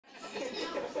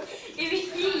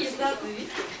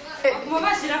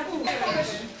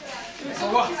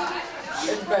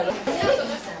It's better.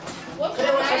 Can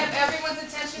I have everyone's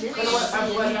attention, please?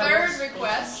 Third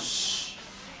request.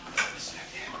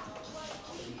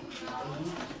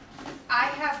 I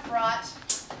have brought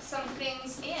some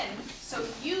things in, so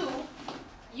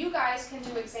you guys can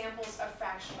do examples of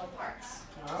fractional parts.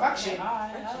 Fraction.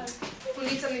 Who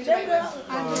needs something to write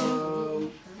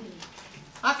with?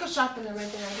 I could sharpen it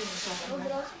right there. I didn't sharpen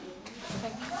it.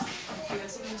 You have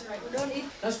something to write with?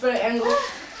 Let's put an angle.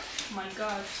 Oh my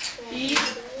God. E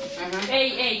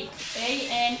A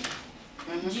N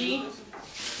G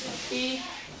E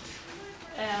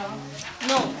L.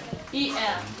 No, E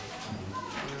L.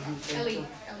 Ellie.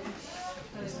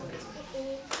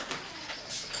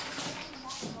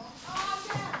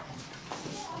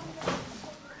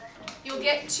 You'll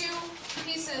get 2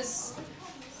 pieces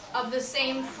of the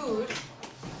same food.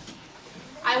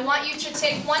 I want you to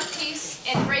take one piece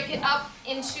and break it up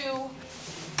into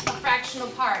a fractional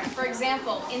part. For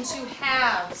example, into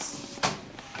halves,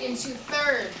 into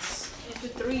thirds,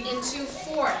 into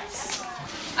fourths.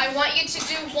 I want you to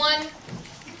do one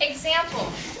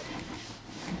example.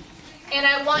 And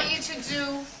I want you to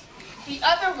do the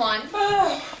other one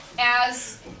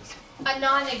as a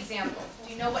non-example.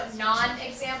 Do you know what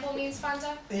non-example means,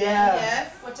 Fanta? Yeah.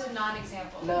 Yes. What's a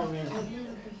non-example? No, really.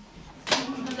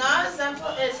 Non-example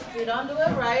is if you don't do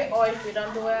it right or if you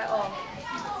don't do it at all.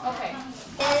 Okay.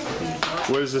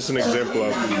 What is this an example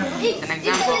of? An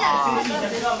example of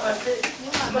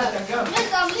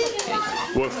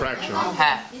What fraction?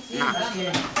 half,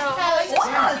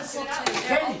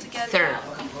 third,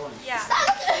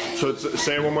 So it's,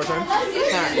 say it one more time.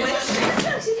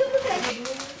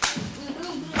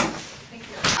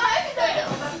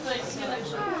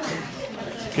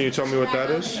 Can you tell me what that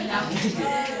is?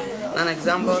 an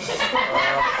example of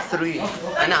 3,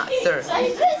 not third,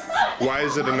 Why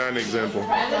is it a non-example?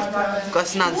 because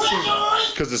it's not the same.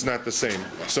 Because it's not the same.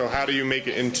 So how do you make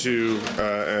it into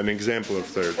an example of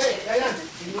thirds?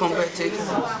 Compared to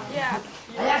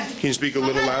Can you speak a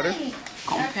little louder?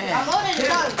 compare,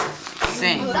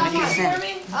 same, make it same.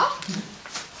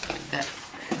 That.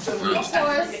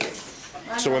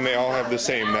 So when they all have the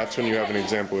same, that's when you have an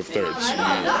example of thirds.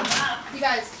 You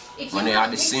guys, if When you they are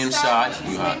the same size,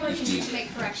 you have make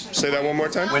corrections. Say that one more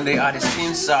time. when they are the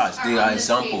same size, they are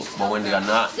examples. But when they are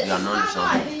not, they are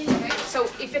non-examples. Okay, so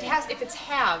if it's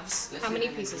halves, how many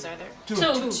pieces are there?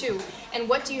 2. 2. And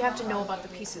what do you have to know about the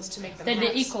pieces to make them That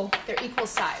they're halves? equal. They're equal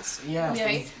size. Yeah.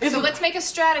 Okay? So let's make a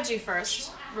strategy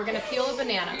first. We're gonna peel a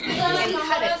banana and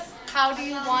cut it. How are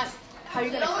you gonna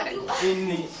cut it?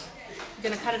 You're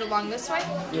gonna cut it along this way?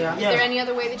 Yeah. Is there any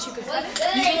other way that you could cut it?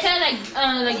 You can kind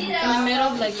of like in the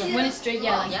middle, like when it's straight,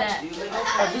 yeah, like that.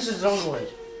 Oh, this is the wrong way.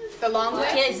 The long way?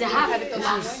 Yeah, it's a half. Cut it the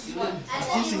long way?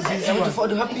 This is easy.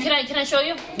 Can I show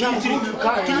you? No, it's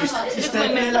like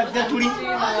that.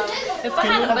 If I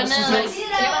had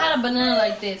a banana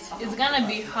like this, it's gonna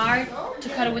be hard to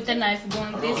cut it with a knife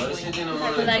going this way.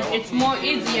 But like it's more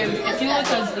easier if you look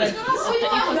at like the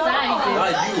equal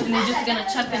sizes, and you're just gonna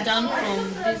chop it down from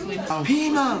this way.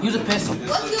 Use a pencil.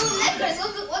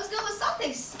 What's good with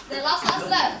somethings? The last.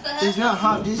 It's not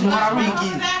hard. This is It's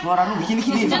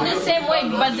still the same way,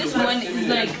 but this one is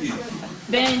like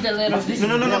bend a little.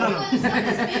 No.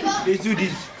 Let's do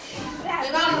this.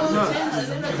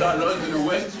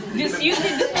 You see,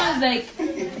 this one's like,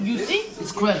 you see?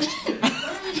 It's correct.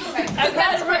 I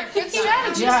got it right. Good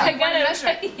strategy. Yeah. I got it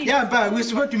right. Yeah, but we're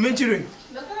supposed to measure it.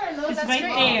 It's right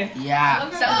there. Yeah.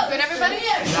 Sounds good, everybody?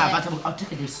 Yeah, but I'll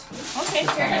take this. Okay,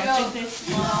 here you go.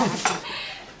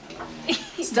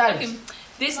 Start. Okay.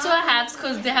 These 2 are halves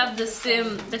because they have the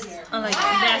same, like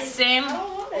the same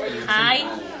height,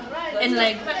 and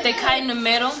like they cut in the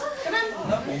middle,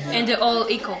 and they're all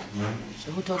equal.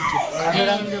 So who talked to?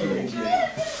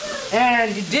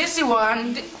 And this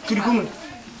one,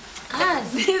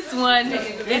 This one,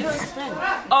 it's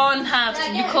on halves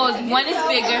because one is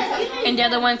bigger and the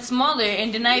other one's smaller,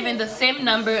 and they're not even the same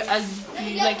number as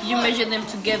like you measure them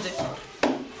together.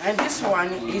 and this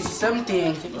one is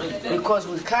something because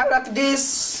we cut like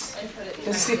this.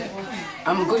 You see,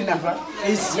 I'm good enough, right?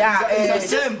 It's it's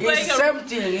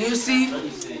something. You see,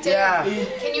 yeah.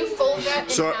 Can you fold that in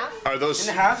So half? are those?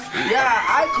 In half? Yeah,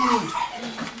 I could.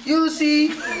 You see?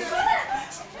 Can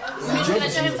I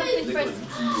show him something first?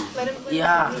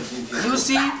 Yeah. You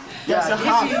see? Yeah, this is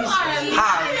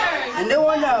half. And they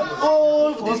want to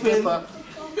all this paper.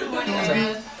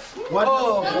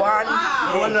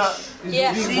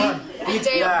 Yeah.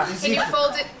 Dale, Yeah.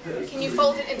 can you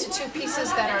fold it into 2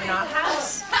 pieces that are not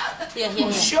halves?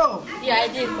 Yeah. Sure. Yeah, I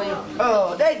did for you.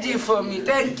 Oh, they did for me.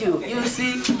 Thank you. You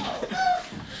see?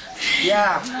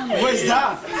 Yeah. What's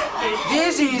that?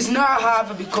 This is not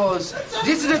half because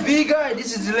this is the bigger,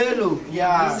 this is the little.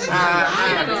 Yeah.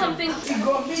 Something.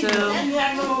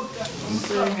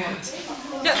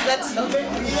 Yeah, that's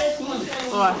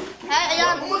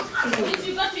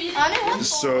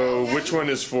So which one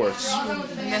is fourths?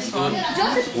 This one.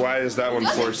 Why is that one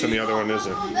fourths and the other one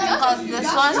isn't? Because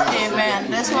this one's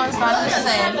even, this one's not the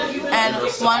same, and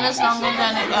one is longer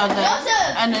than the other,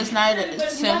 and it's not the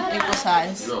same equal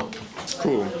size.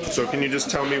 Cool. So can you just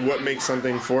tell me what makes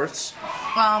something fourths?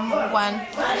 When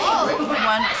all of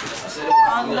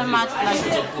them are like,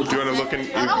 Do you want to look in?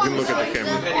 You can look at the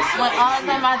camera. when all of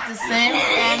them are the same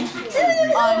and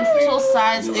two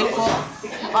sides equal,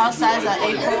 all sides are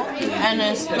equal, and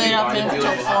it's split up into 4.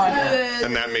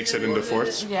 And that makes it into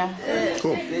fourths? Yeah.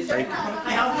 Cool. Thank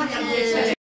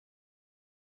you.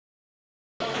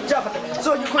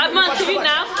 So you I'm on TV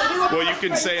now. Well, you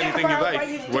can say anything you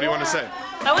like. What do you want to say?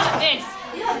 I want to dance.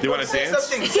 Do you want to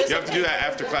dance? You have to do that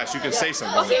after class. You can say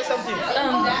something.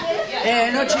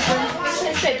 no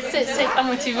chicken. Sit. I'm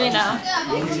on TV now.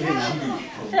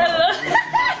 Hello.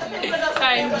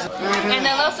 Sorry. And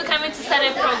I love to come into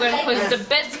Saturday program because it's the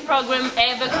best program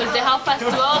ever because they help us do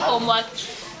our homework.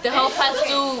 They help us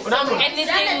do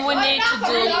anything we need to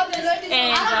do.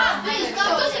 And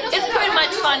it's pretty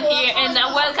much fun here. And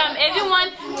I welcome everyone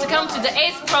to come to the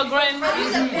ACE program.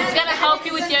 It's going to help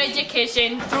you with your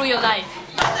education through your life.